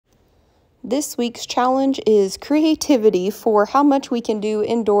This week's challenge is creativity for how much we can do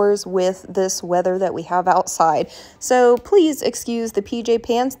indoors with this weather that we have outside. So please excuse the PJ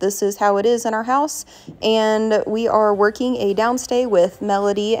pants. This is how it is in our house. And we are working a downstay with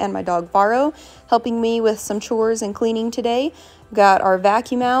Melody and my dog Varo, helping me with some chores and cleaning today. Got our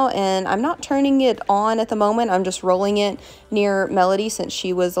vacuum out, and I'm not turning it on at the moment. I'm just rolling it near Melody since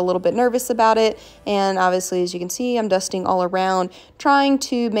she was a little bit nervous about it. And obviously, as you can see, I'm dusting all around, trying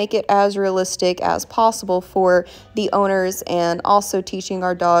to make it as realistic as possible for the owners, and also teaching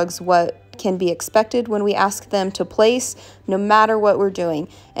our dogs what can be expected when we ask them to place, no matter what we're doing.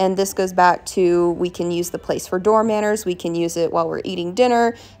 And this goes back to, we can use the place for door manners, we can use it while we're eating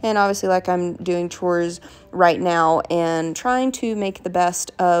dinner, and obviously like I'm doing chores right now and trying to make the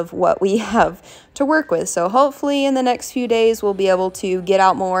best of what we have to work with. So hopefully in the next few days we'll be able to get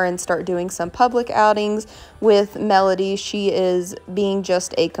out more and start doing some public outings with Melody. She is being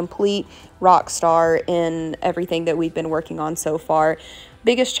just a complete rock star in everything that we've been working on so far.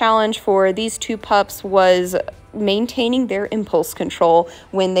 Biggest challenge for these two pups was maintaining their impulse control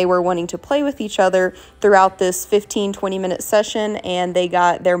when they were wanting to play with each other throughout this 15-20 minute session, and they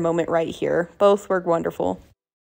got their moment right here. Both were wonderful.